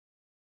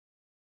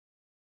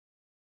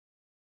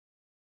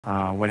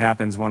What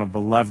happens when a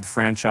beloved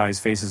franchise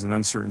faces an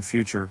uncertain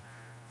future?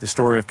 The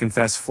story of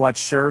Confess Fletch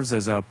serves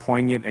as a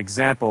poignant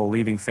example,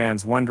 leaving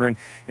fans wondering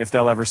if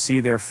they'll ever see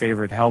their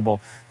favorite Hellboy,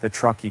 the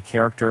Truckee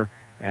character,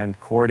 and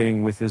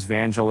courting with his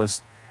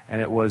evangelist. And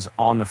it was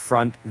on the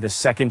front, the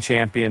second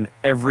champion.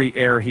 Every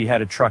air he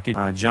had a Truckee.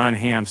 John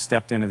Hamm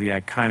stepped into the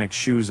iconic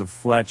shoes of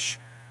Fletch,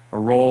 a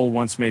role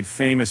once made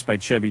famous by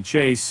Chevy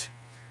Chase.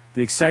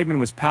 The excitement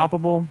was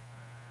palpable,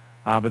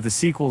 but the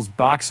sequel's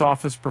box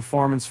office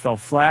performance fell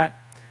flat,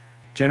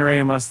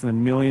 generating less than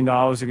 $1 million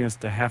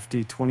against a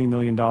hefty $20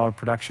 million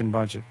production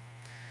budget.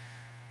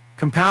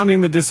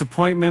 Compounding the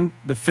disappointment,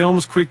 the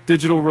film's quick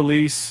digital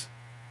release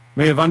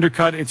may have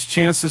undercut its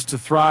chances to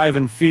thrive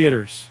in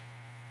theaters.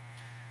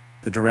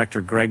 The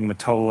director, Greg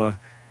Mottola,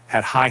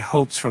 had high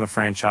hopes for the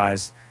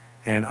franchise.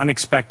 An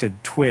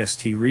unexpected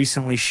twist he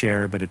recently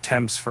shared, but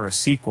attempts for a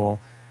sequel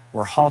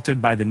were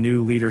halted by the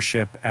new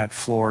leadership at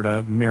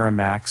Florida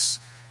Miramax,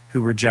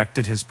 who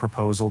rejected his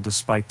proposal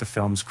despite the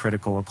film's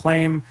critical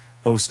acclaim,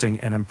 boasting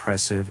an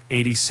impressive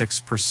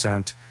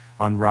 86%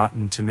 on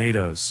Rotten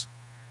Tomatoes.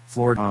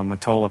 Florida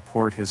Mottola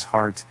poured his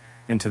heart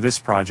into this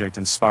project,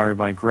 inspired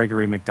by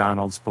Gregory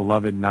MacDonald's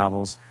beloved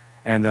novels,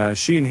 and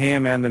she and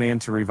Hamm ended in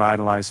to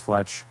revitalize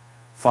Fletch,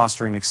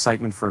 fostering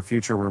excitement for a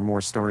future where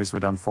more stories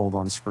would unfold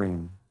on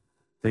screen.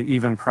 They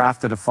even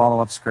crafted a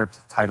follow-up script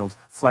titled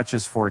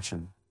Fletch's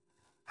Fortune.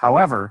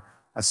 However,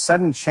 a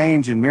sudden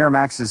change in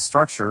Miramax's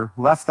structure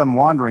left them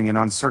wandering in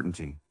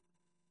uncertainty.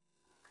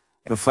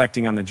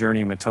 Reflecting on the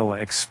journey, Mottola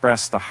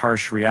expressed the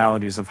harsh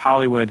realities of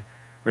Hollywood.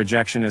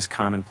 Rejection is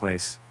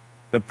commonplace,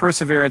 but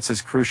perseverance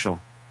is crucial.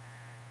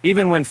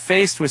 Even when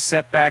faced with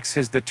setbacks,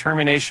 his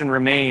determination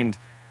remained,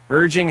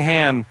 urging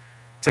Hamm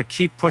to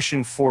keep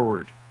pushing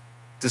forward,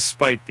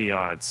 despite the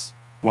odds.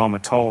 While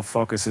Mottola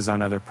focuses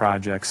on other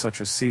projects,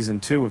 such as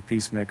Season 2 of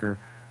Peacemaker,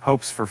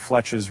 hopes for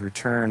Fletch's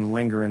return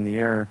linger in the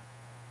air.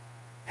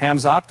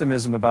 Hamm's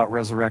optimism about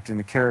resurrecting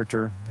the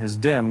character has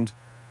dimmed,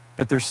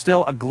 but there's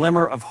still a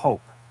glimmer of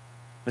hope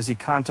as he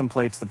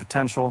contemplates the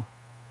potential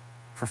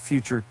for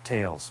future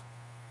tales.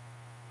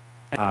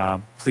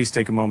 Please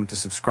take a moment to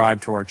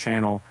subscribe to our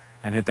channel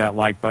and hit that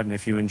like button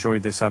if you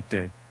enjoyed this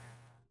update.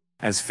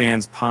 As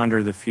fans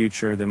ponder the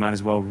future, they might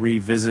as well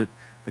revisit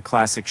the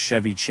classic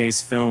Chevy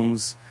Chase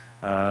films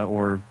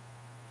or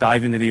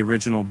dive into the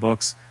original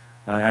books.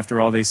 After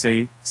all, they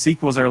say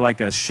sequels are like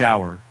a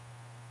shower.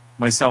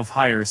 Myself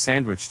higher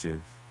sandwich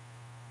did.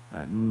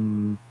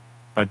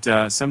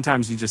 But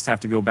sometimes you just have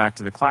to go back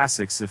to the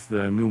classics if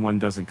the new one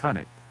doesn't cut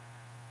it.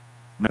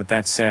 But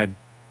that said,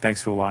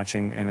 thanks for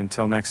watching, and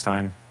until next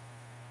time,